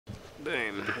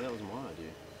Boom. That was my idea.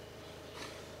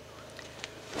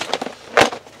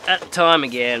 At the time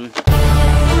again.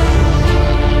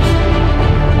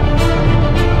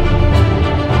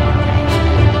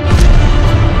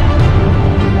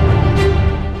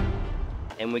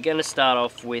 And we're going to start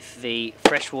off with the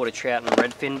freshwater trout and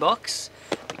redfin box,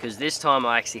 because this time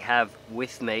I actually have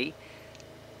with me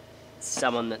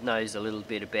someone that knows a little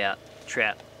bit about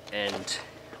trout and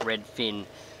redfin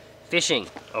fishing.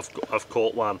 I've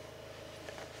caught one.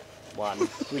 One?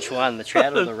 Which one? The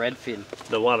trout or the redfin?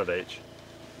 The one of each.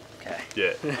 Okay.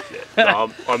 Yeah, yeah. No,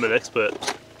 I'm an expert.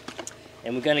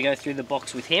 And we're going to go through the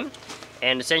box with him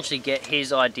and essentially get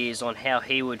his ideas on how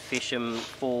he would fish them,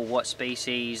 for what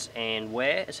species and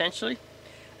where, essentially.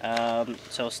 So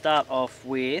I'll start off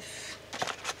with,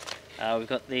 we've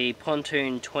got the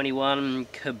Pontoon 21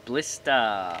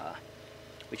 Cablista,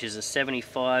 which is a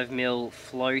 75mm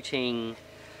floating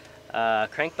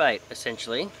crankbait,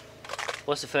 essentially.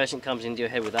 What's the first thing that comes into your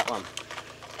head with that one?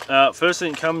 First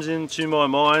thing that comes into my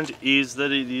mind is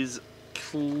that it is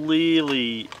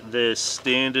clearly their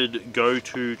standard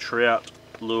go-to trout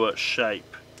lure shape.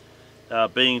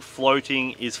 Being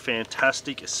floating is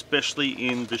fantastic, especially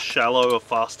in the shallow or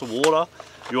faster water.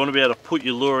 You want to be able to put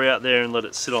your lure out there and let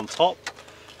it sit on top,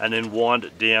 and then wind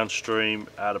it downstream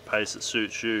at a pace that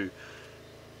suits you.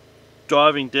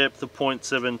 Diving depth of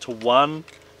 0.7 to 1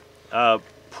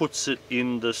 puts it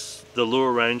in the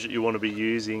lure range that you want to be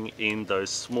using in those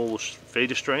small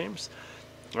feeder streams.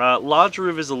 Larger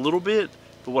rivers a little bit,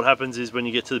 but what happens is when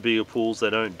you get to the bigger pools, they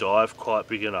don't dive quite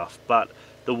big enough. But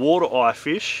the water I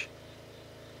fish,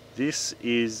 this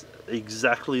is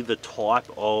exactly the type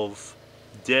of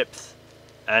depth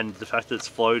and the fact that it's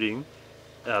floating,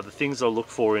 the things I look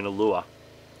for in a lure.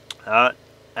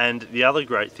 And the other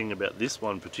great thing about this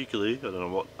one particularly, I don't know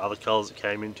what other colours it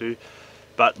came into,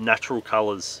 but natural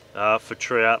colours for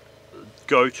trout,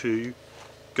 go to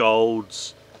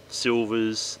golds,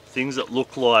 silvers, things that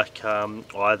look like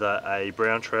either a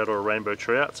brown trout or a rainbow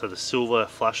trout. So the silver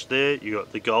flash there, you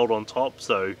got the gold on top,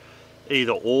 so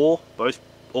either or,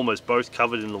 almost both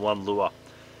covered in the one lure.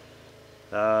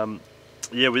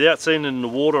 Yeah, without seeing it in the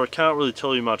water, I can't really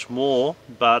tell you much more,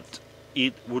 but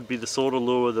it would be the sort of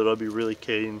lure that I'd be really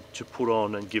keen to put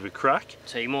on and give a crack.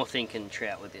 So you're more thinking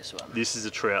trout with this one? This is a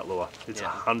trout lure. It's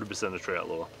 100% a trout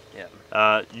lure.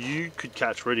 Yeah. You could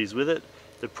catch reddies with it.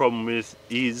 The problem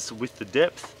is with the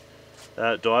depth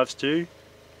it dives to,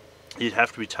 you'd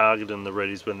have to be targeting the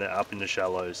reddies when they're up in the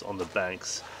shallows on the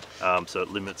banks, so it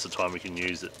limits the time we can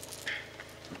use it.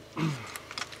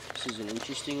 This is an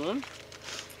interesting one.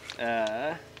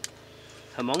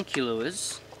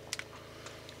 Homunculus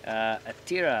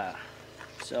Atira.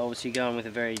 So obviously going with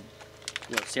a very,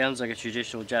 it sounds like a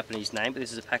traditional Japanese name, but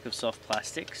this is a pack of soft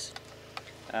plastics.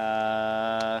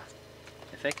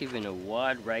 Effective in a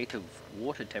wide rate of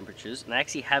water temperatures, and I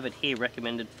actually have it here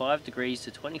recommended 5 degrees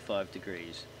to 25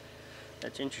 degrees.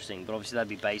 That's interesting, but obviously that'd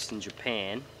be based in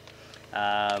Japan.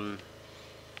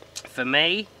 For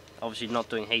me, obviously not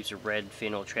doing heaps of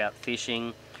redfin or trout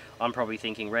fishing, I'm probably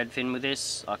thinking redfin with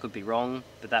this. I could be wrong,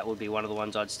 but that would be one of the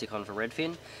ones I'd stick on for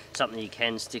redfin. Something you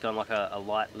can stick on like a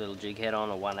light little jig head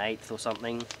on, a 1/8 or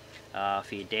something,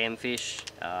 for your dam fish,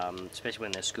 especially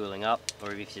when they're schooling up, or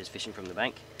if you're just fishing from the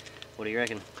bank. What do you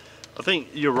reckon? I think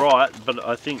you're right, but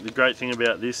I think the great thing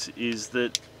about this is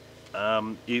that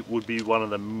it would be one of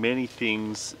the many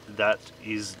things that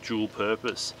is dual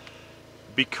purpose.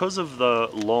 Because of the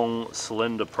long,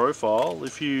 slender profile,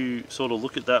 if you sort of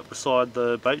look at that beside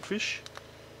the bait fish,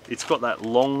 it's got that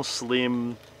long,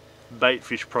 slim bait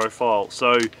fish profile.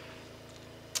 So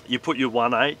you put your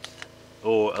 1/8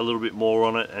 or a little bit more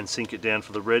on it and sink it down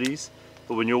for the reddies,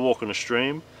 but when you're walking a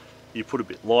stream, you put a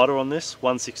bit lighter on this,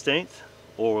 1/16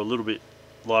 or a little bit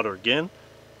lighter again,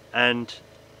 and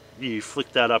you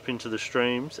flick that up into the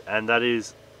streams, and that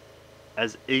is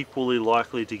as equally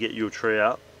likely to get you a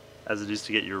trout as it is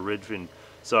to get you a redfin.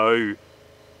 So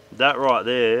that right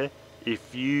there,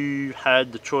 if you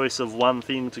had the choice of one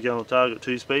thing to go and target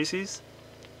 2 species,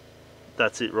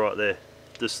 that's it right there.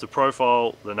 Just the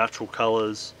profile, the natural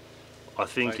colours, I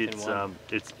think it's going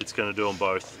to do them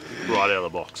both right out of the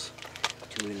box.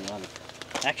 2 in 1.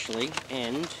 Actually,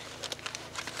 and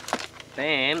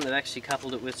bam, they've actually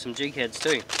coupled it with some jig heads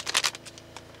too.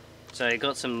 So you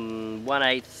got some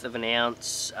 1/8 of an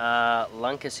ounce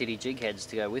Lunker City jig heads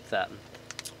to go with that.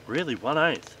 Really,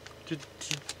 1/8?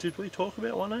 Did we talk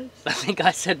about 1/8? I think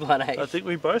I said 1/8. I think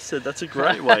we both said that's a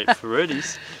great weight for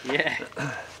reddies. Yeah,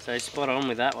 so spot on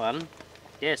with that one.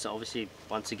 Yeah, so obviously,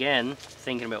 once again,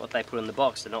 thinking about what they put in the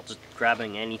box, they're not just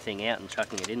grabbing anything out and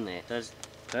chucking it in there. That's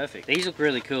perfect. These look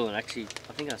really cool, and actually,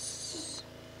 I think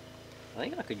I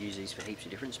think I could use these for heaps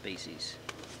of different species.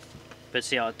 But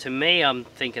see, to me, I'm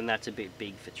thinking that's a bit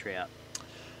big for trout.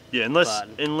 Yeah,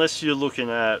 unless you're looking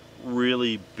at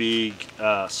really big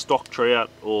stock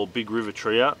trout or big river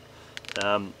trout,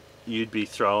 you'd be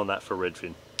throwing that for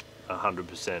redfin,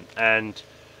 100%. And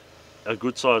a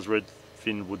good sized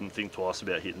redfin wouldn't think twice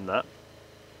about hitting that.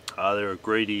 They're a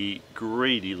greedy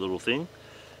little thing,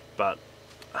 but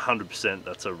 100%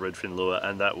 that's a redfin lure,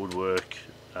 and that would work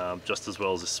just as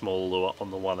well as a smaller lure on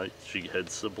the 1/8 jig head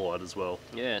supplied as well.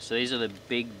 Yeah, so these are the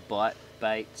big bite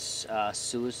baits,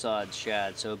 suicide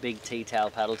shad. So a big T-tail,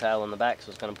 paddle tail on the back, so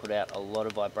it's going to put out a lot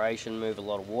of vibration, move a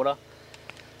lot of water.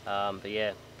 But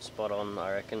yeah, spot on,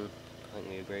 I reckon. I think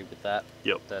we agreed with that.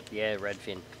 Yep. That, yeah,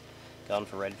 redfin. Going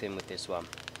for redfin with this one,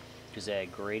 because they're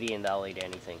greedy and they'll eat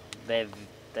anything.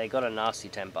 They got a nasty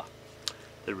temper.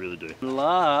 They really do.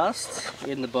 Last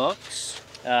in the box,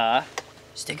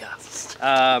 sticker,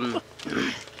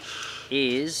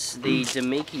 is the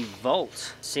Demiki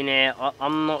Volt. See now,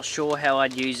 I'm not sure how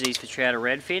I'd use these for trout or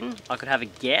redfin. I could have a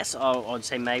guess. I'd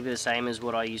say maybe the same as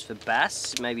what I use for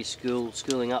bass, maybe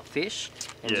schooling up fish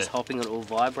and just hopping it or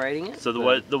vibrating it. So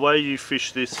the way you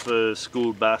fish this for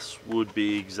schooled bass would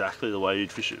be exactly the way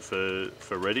you'd fish it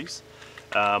for reddies.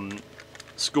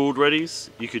 Schooled reddies,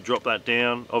 you could drop that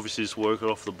down, obviously just work it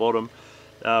off the bottom.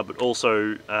 But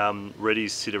also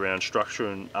reddies sit around structure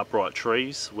and upright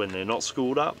trees when they're not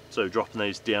schooled up, so dropping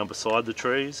these down beside the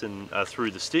trees and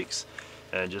through the sticks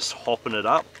and just hopping it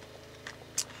up.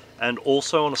 And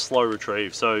also on a slow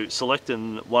retrieve, so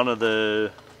selecting one of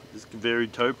the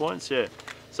varied toe points. Yeah,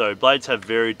 so blades have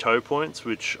varied toe points,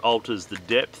 which alters the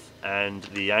depth and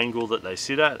the angle that they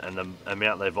sit at and the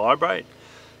amount they vibrate.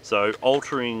 So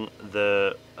altering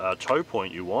the toe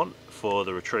point you want for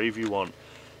the retrieve you want.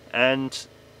 And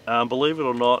believe it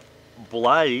or not,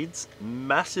 blades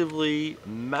massively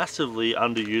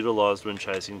underutilized when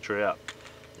chasing trout.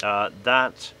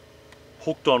 That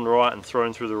hooked on right and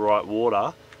thrown through the right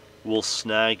water will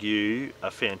snag you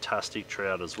a fantastic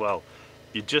trout as well.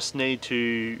 You just need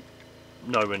to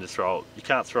know when to throw it. You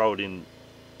can't throw it in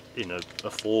a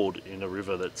ford in a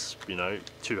river that's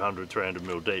 200-300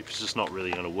 mil deep. It's just not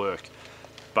really going to work.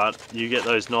 But you get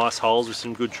those nice holes with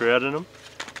some good trout in them,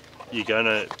 you're going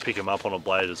to pick them up on a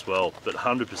blade as well. But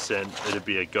 100% it'd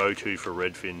be a go-to for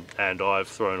redfin, and I've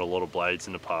thrown a lot of blades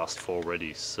in the past for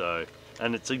reddies. So,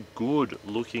 and it's a good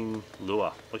looking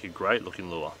lure, like a great looking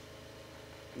lure.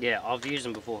 Yeah, I've used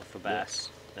them before for bass,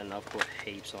 and I've put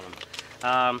heaps on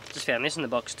them. Just found this in the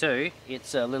box too.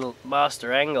 It's a little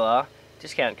Master Angler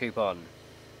discount coupon.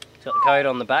 It's got the code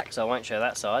on the back, so I won't show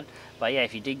that side. But yeah,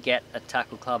 if you did get a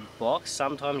tackle club box,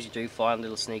 sometimes you do find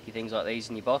little sneaky things like these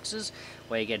in your boxes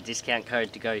where you get a discount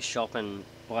code to go shop and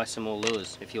buy some more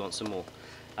lures if you want some more.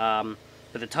 But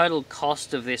the total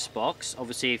cost of this box,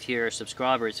 obviously if you're a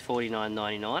subscriber, it's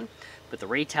 $49.99, but the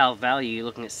retail value you're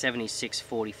looking at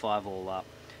 $76.45 all up.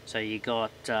 So you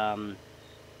got 2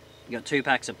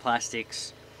 packs of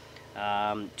plastics,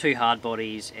 2 hard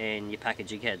bodies, and your pack of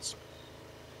jig heads.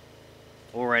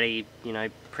 Already,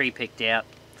 pre-picked out,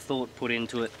 thought put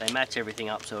into it. They match everything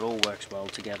up so it all works well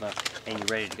together, and you're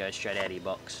ready to go straight out of your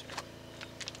box.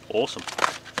 Awesome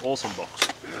box.